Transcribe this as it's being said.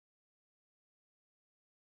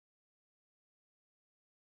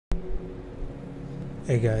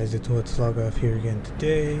Hey guys, it's Let's Log Off here again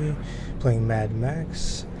today, playing Mad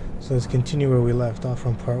Max. So let's continue where we left off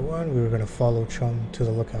from part 1. We were going to follow Chum to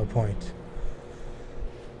the lookout point.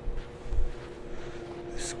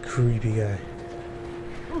 This creepy guy.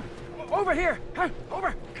 Over here!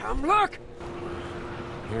 Over! Come look!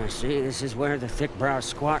 Yeah, see, this is where the thick brows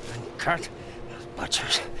squat and cut. Those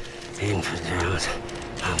butchers, infidels.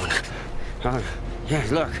 Oh, yeah,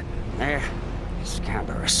 look, there.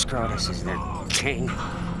 Scabrous Scrotus is their king.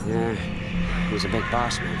 Yeah, he's a big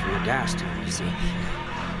boss man from the gas town, you see.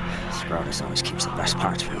 Scrotus always keeps the best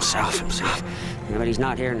parts for himself. Yeah, but he's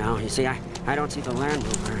not here now. You see, I don't see the land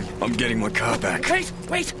mover. I'm getting my car back.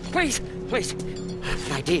 Wait, please.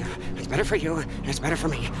 An idea. It's better for you, and it's better for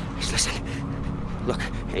me. Just listen. Look,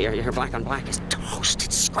 your black on black is toast.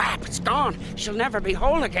 It's scrap. It's gone. She'll never be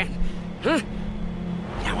whole again. Huh?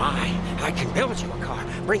 Now I can build you a car,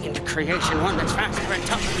 bring into creation one that's faster and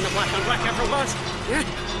tougher than the black on black ever was. Yeah?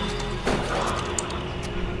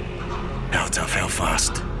 How tough, how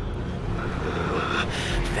fast?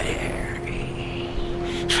 Very.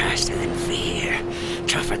 Faster than fear.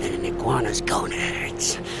 Tougher than an iguana's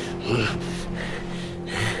gonads.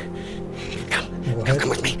 Come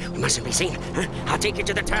with me. We mustn't be seen. Huh? I'll take you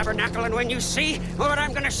to the tabernacle, and when you see what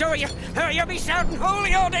I'm going to show you, you'll be shouting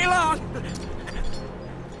holy all day long.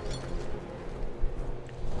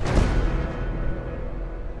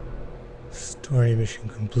 Story mission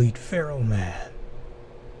complete, Feral Man.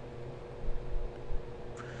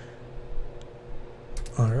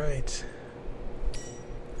 Alright.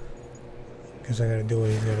 Guess I gotta do what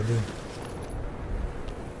he's gotta do.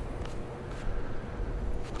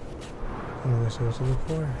 What am I supposed to look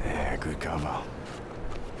for? Yeah, good cover.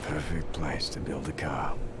 Perfect place to build a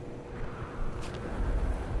car.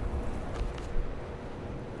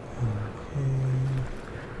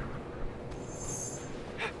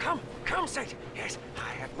 Come, Saint. Yes,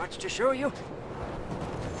 I have much to show you.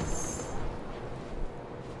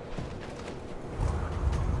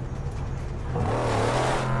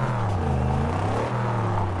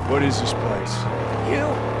 What is this place? You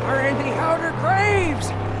are in the outer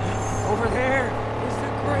graves. Over there is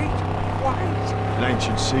the Great White. An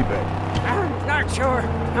ancient seabed. I'm not sure.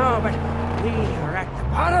 No, but we are at the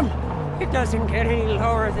bottom. It doesn't get any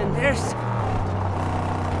lower than this.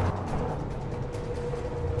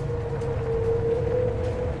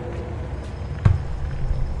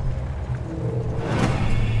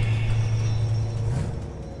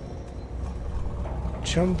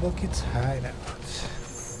 Chum Bucket's hideout.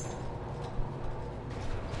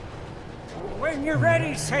 When you're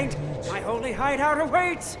ready, Saint, my holy hideout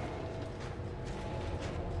awaits.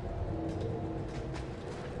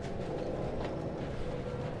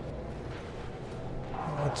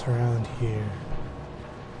 What's around here?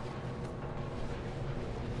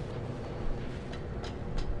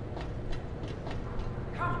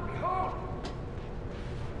 Come, behold.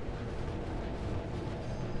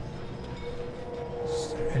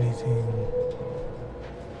 Is there anything?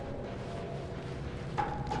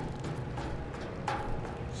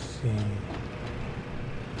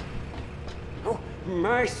 Oh,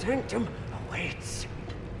 my sanctum awaits.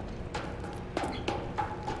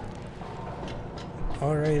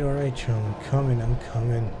 Alright, Chum. I'm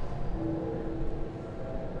coming.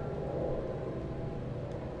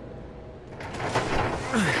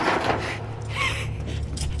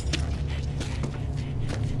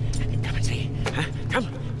 Come and see. Huh?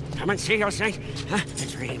 Come and see, your saint. Huh? The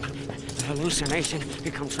dream, the hallucination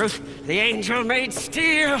become truth. The angel made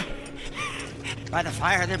steel. By the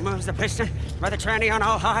fire that moves the piston, by the tranny on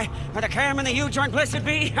all high, by the cam and the U-joint blessed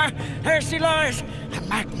be, there she lies, the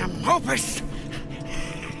magnum opus.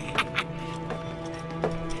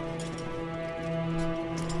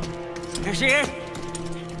 There she is.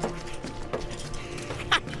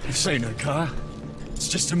 This ain't a car. It's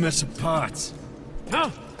just a mess of parts.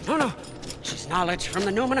 No. She's knowledge from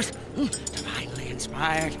the numinous, divinely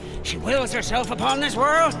inspired. She wills herself upon this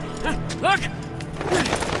world. Look!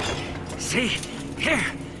 See? Here.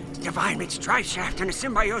 Divine meets drive shaft and a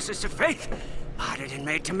symbiosis of faith. Modded and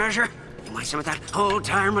made to measure. You want some of that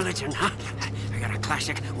old-time religion, huh? I got a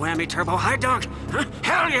classic whammy turbo high dog. Huh?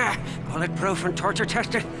 Hell yeah! Bulletproof and torture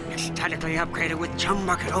tested. Ecstatically upgraded with Chum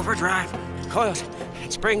Bucket overdrive. Coils,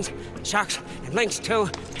 and springs, shocks, and links too.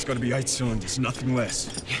 It's gonna be 8 cylinders, nothing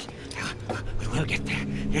less. Yes, we'll get there.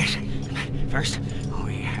 Yes. First,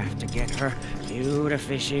 we have to get her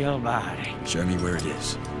beautificial body. Show me where it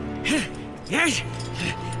is. Yes.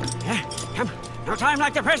 Yeah. Come. No time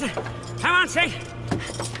like the present. Come on, Saint.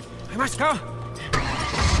 We must go.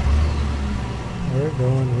 We're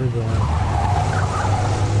going.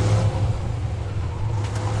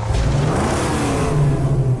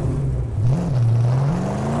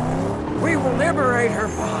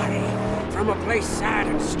 place sad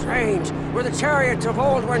and strange, where the chariots of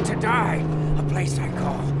old went to die. A place I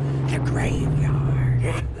call the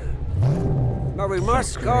graveyard. But we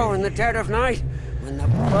must go in the dead of night, when the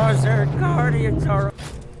buzzard guardians are...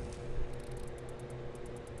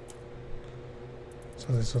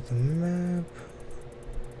 So this is the map.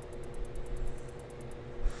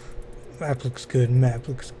 Map looks good, map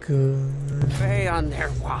looks good. Prey on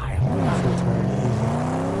their wild.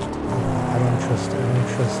 I don't trust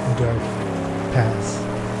dark paths.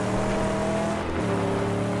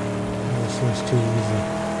 This seems too easy.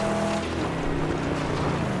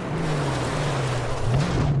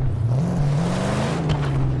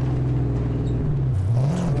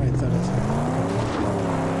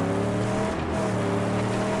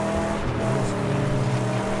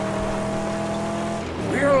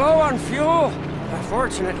 Fuel! But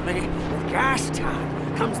fortunately, with gas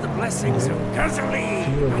time comes the blessings of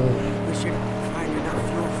gasoline. We should find enough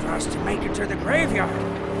fuel for us to make it to the graveyard.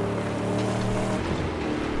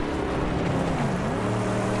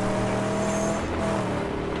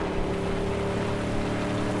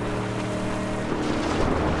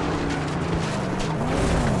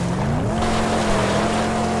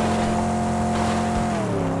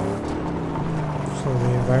 So the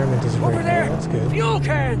environment is over there. That's good. Fuel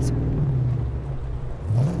cans.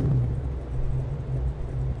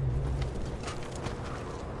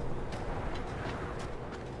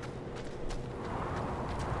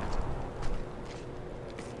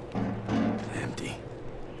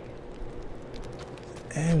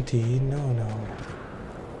 Empty? No.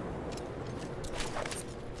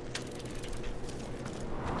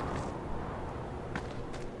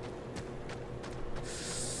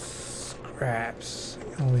 Scraps.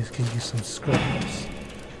 Always could use some scraps.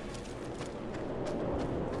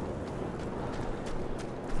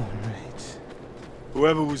 Alright.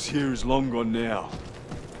 Whoever was here is long gone now,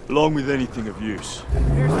 along with anything of use. There's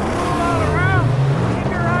fuel all around.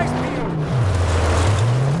 Keep your eyes peeled.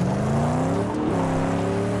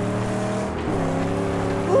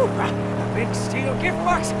 Ooh, a big steel gift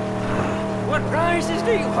box. What prizes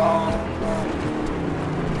do you hold?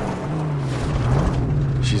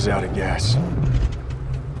 She's out of gas.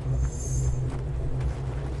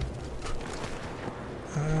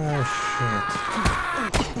 Oh shit.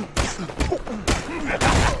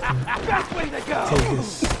 Best way to go. Take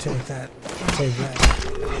this, take that, take that.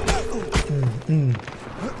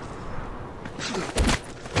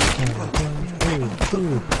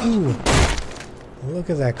 Ooh. Look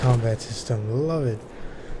at that combat system, love it.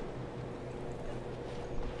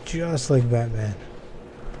 Just like Batman.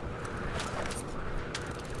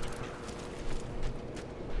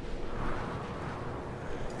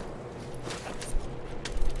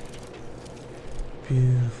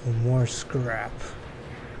 Beautiful, more scrap.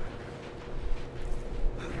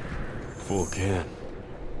 Full can.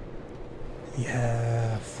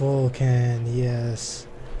 Yeah, full can, yes.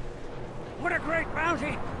 What a great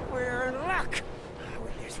bounty! We're in luck.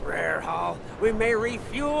 With this rare haul, we may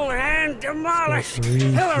refuel and demolish.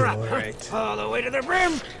 Refuel, Fill her up, right. all the way to the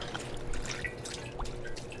brim.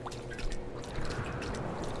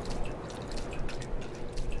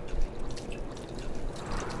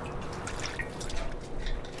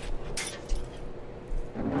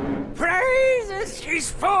 Praises, she's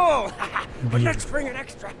full. But let's bring an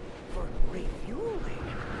extra for refueling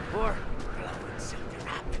or blowing something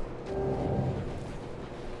up.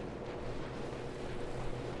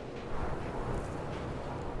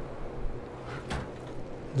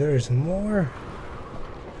 There's more?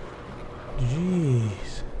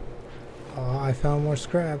 Jeez. Oh, I found more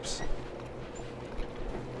scraps.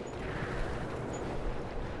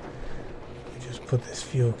 Just put this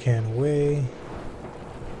fuel can away.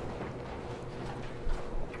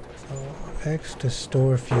 So, X to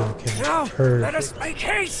store fuel can. Now, Perfect. let us make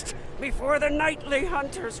haste before the nightly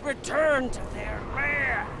hunters return to their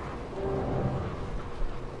lair.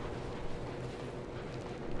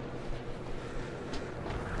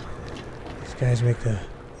 These guys make the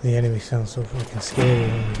enemy sound so fucking scary. Oh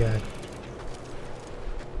my god.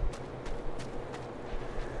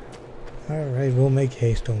 Alright, we'll make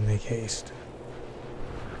haste, don't make haste.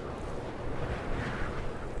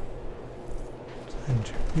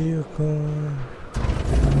 Enter vehicle.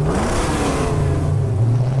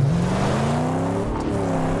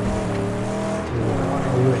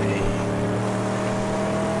 Away.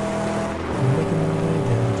 Making my way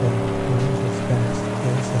downtown. This is fast.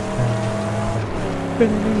 Yeah, this is fast.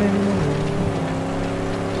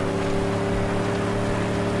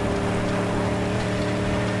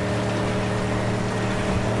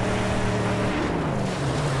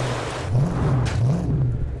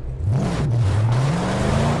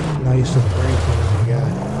 Now you should break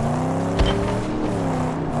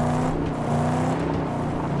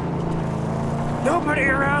nobody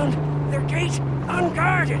around. Their gate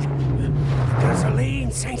unguarded.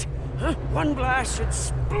 Gasoline, Saint. Huh? One blast should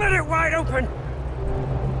split it wide open.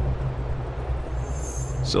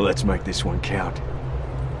 So let's make this one count.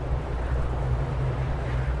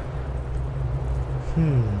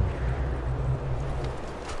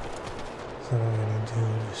 So what I'm gonna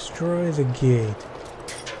do, destroy the gate.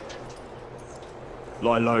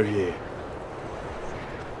 Lie low here.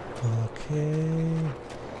 Okay.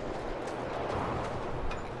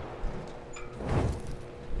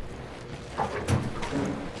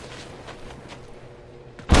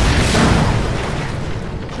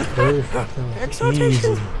 Perfect.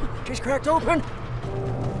 Exaltation! Easy. She's cracked open.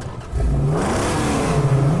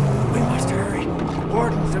 We must hurry.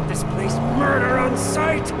 Wardens of this place murder on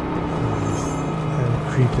sight.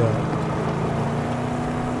 I'm creeped out.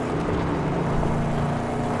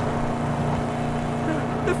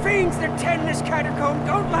 The fiends that tend this catacomb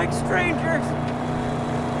don't like strangers.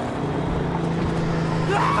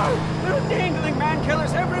 Ah! There are dangling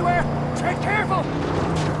man-killers everywhere. Tread careful.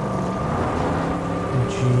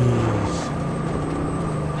 Jeez.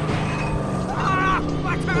 Ah!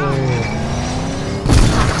 Watch out! Oh.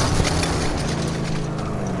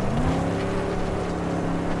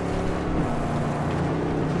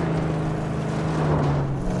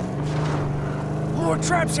 More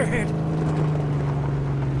traps ahead.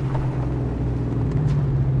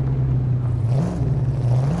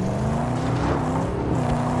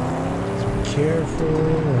 Careful,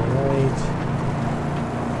 alright.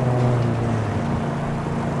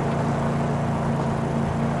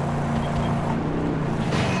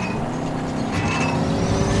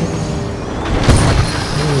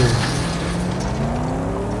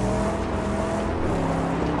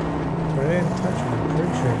 But I didn't touch it. I'm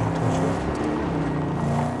pretty sure I didn't touch it.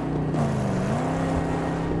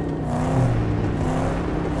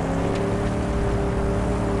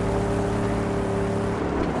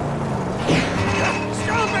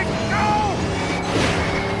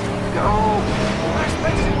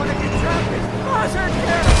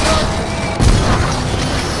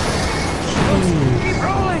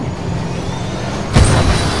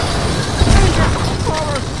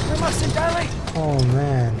 Oh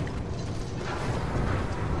man.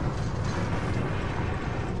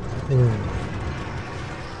 Ooh.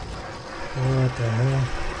 What the hell?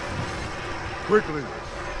 Quickly.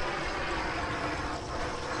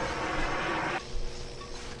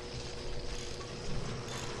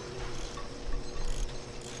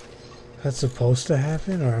 That's supposed to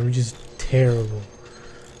happen, or I'm just terrible?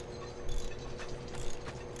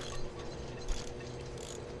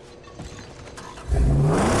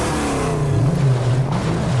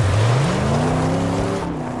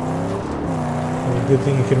 Good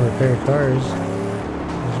thing you can repair cars.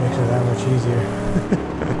 Just makes it that much easier.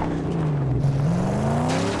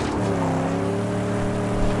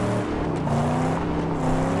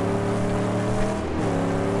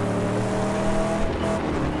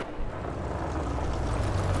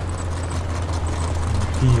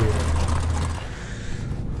 Here.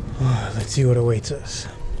 Oh, let's see what awaits us.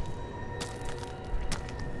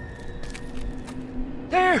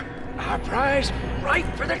 There! Our prize,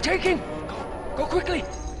 ripe for the taking! Go quickly!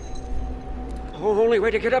 The only way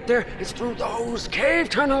to get up there is through those cave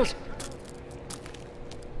tunnels!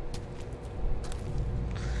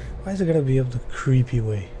 Why is it gotta be up the creepy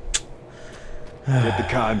way? Get the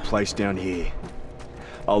car in place down here.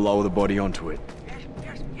 I'll lower the body onto it.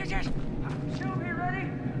 Yes. She'll be ready,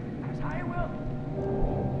 as I will.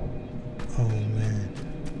 Oh man.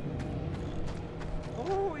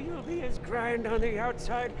 Oh, you'll be as grand on the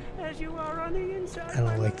outside as you are on the inside. I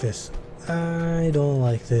don't like this. I don't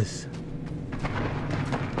like this.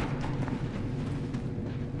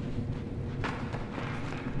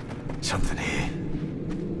 Something here.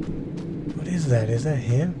 What is that? Is that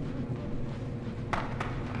him?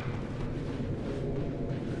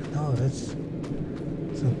 No, that's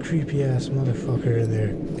some creepy ass motherfucker in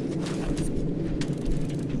there.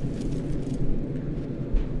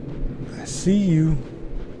 I see you.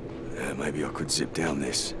 Maybe I could zip down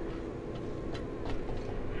this.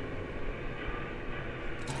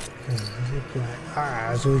 Zipline.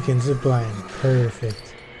 Ah, so we can zipline.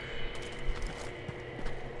 Perfect.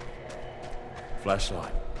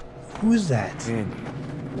 Flashlight. Who's that? Andy.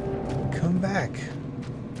 Come back.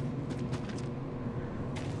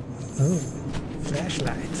 Oh,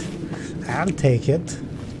 flashlight. I'll take it.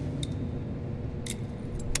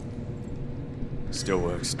 Still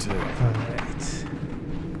works too. Alright.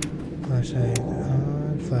 Flashlight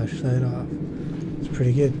on, flashlight off. It's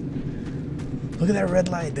pretty good. Look at that red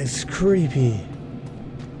light. That's creepy.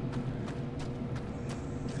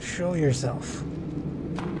 Show yourself.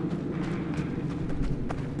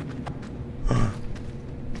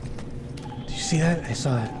 see that? I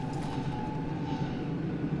saw it.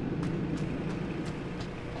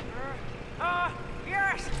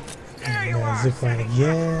 Yes! There you are! Zip line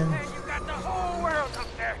again. And you got the whole world up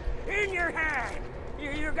there in your hand.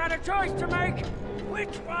 You got a choice to make.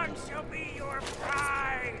 Which one shall be your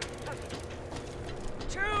prize?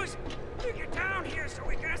 Choose. Get down here so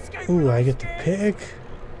we can escape. Ooh, I get to pick.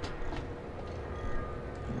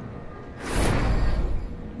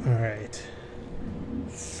 Alright.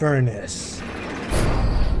 Furnace.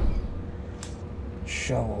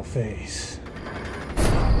 Shovel face.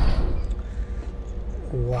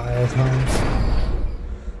 Wild hunt.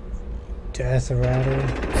 Death rattle.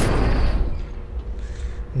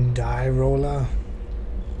 Die roller.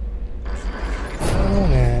 I don't know,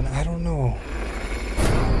 man. I don't know.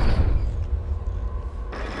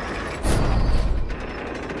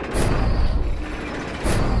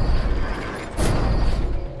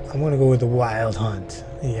 I'm gonna go with the wild hunt.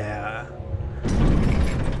 Yeah.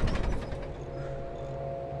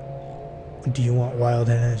 Do you want wild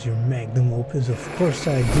hunt as your magnum opus? Of course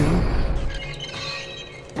I do.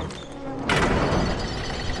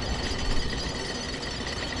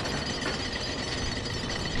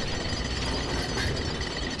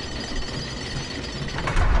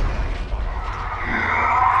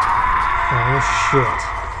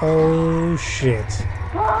 Oh shit.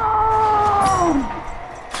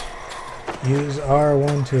 Use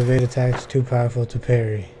R1 to evade attacks too powerful to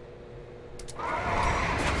parry.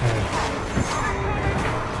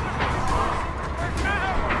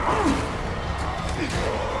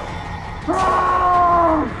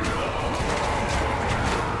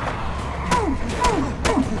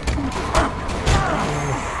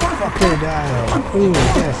 Fucker die. Ooh,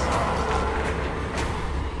 yes.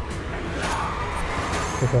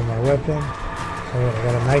 Pick up my weapon. Oh, I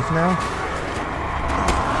got a knife now.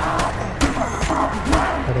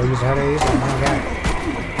 How do I use it? Oh my god.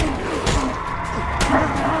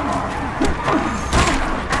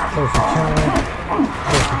 Perfect counter.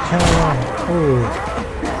 Perfect counter. Ooh.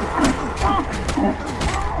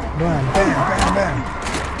 Bam, bam, bam, bam.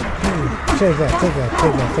 Ooh. Take that, take that,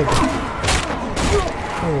 take that, take that.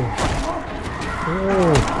 Ooh.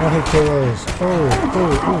 Ooh. One hit KOs. Oh,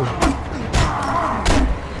 ooh, ooh.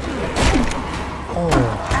 Oh,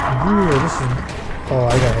 this is... Oh, I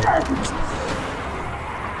got it.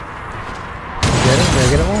 Get him? Did I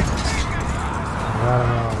get him all? I don't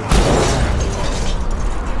know.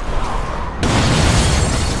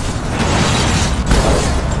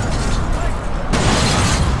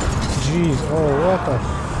 Jeez, oh, what the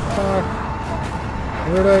fuck?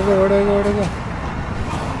 Where'd I go? Where'd I go? Where'd I go?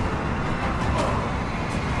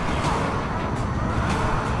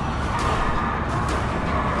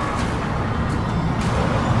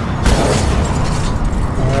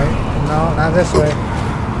 Not this way.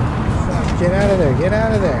 Fuck, get out of there, get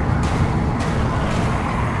out of there.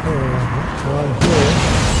 Well, I'm here.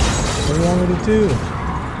 What do you want me to do?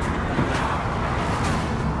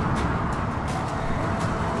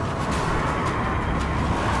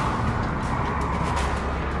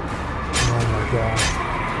 Oh my god.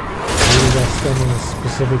 You guys spending a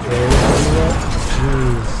specific area?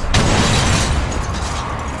 Jeez.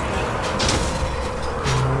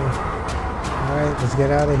 Alright, let's get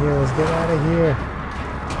out of here, let's get out of here.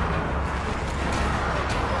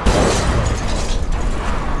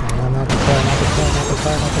 No, not the car, not the car, not the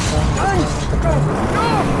car, not the car, not the car, not the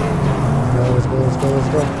car. No, let's go, let's go, let's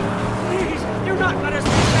go. Please, do not let us be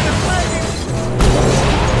set aflame.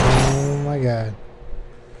 Oh my god.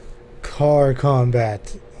 Car combat.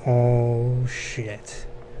 Oh shit.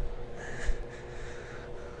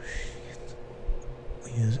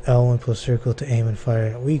 Use L1 plus circle to aim and fire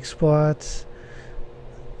at weak spots.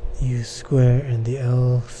 Use square and the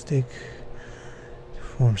L stick to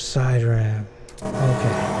form side ram.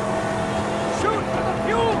 Okay. Shoot for the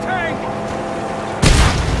fuel tank!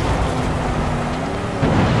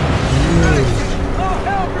 Oh,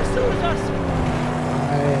 hell pursues us!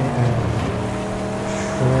 I am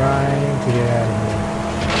trying to get out of here.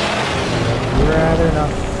 I'd rather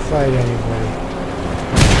not fight anybody.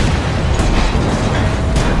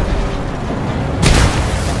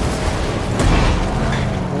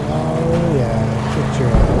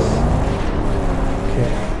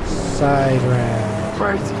 Okay, side ram.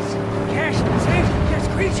 Crazies. Yes, see? There's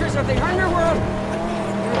creatures of the underworld.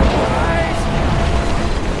 Eyes.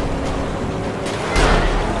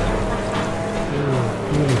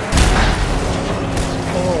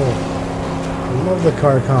 Oh, I love the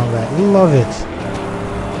car combat. Love it.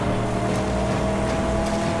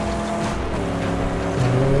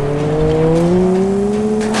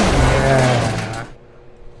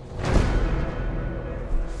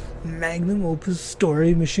 magnum opus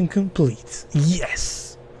story mission complete.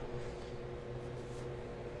 Yes!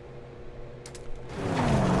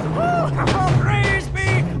 Oh, praise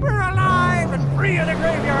be! We're alive and free of the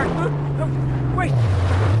graveyard! Wait,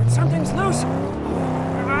 something's loose.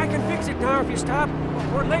 I can fix it now if you stop.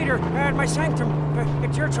 Or later, at my sanctum.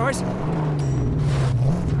 It's your choice. I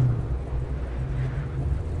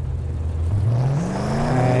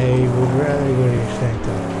would rather go to your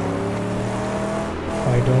sanctum.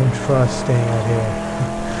 I don't trust staying out here.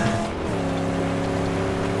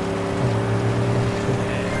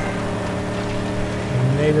 I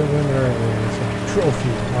made a winner earlier. It's a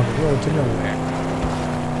trophy on the road to nowhere.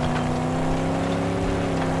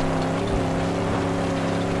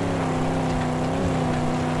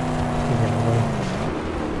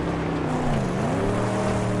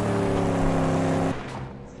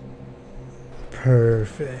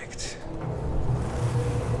 Perfect.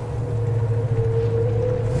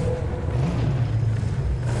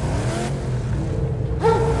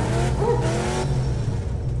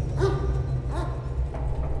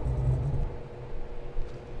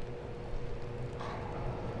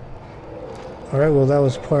 Alright, well that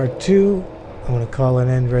was part 2. I'm going to call an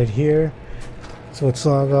end right here. So let's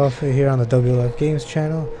log off here on the WLF Games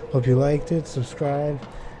channel. Hope you liked it. Subscribe.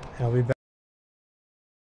 And I'll be back.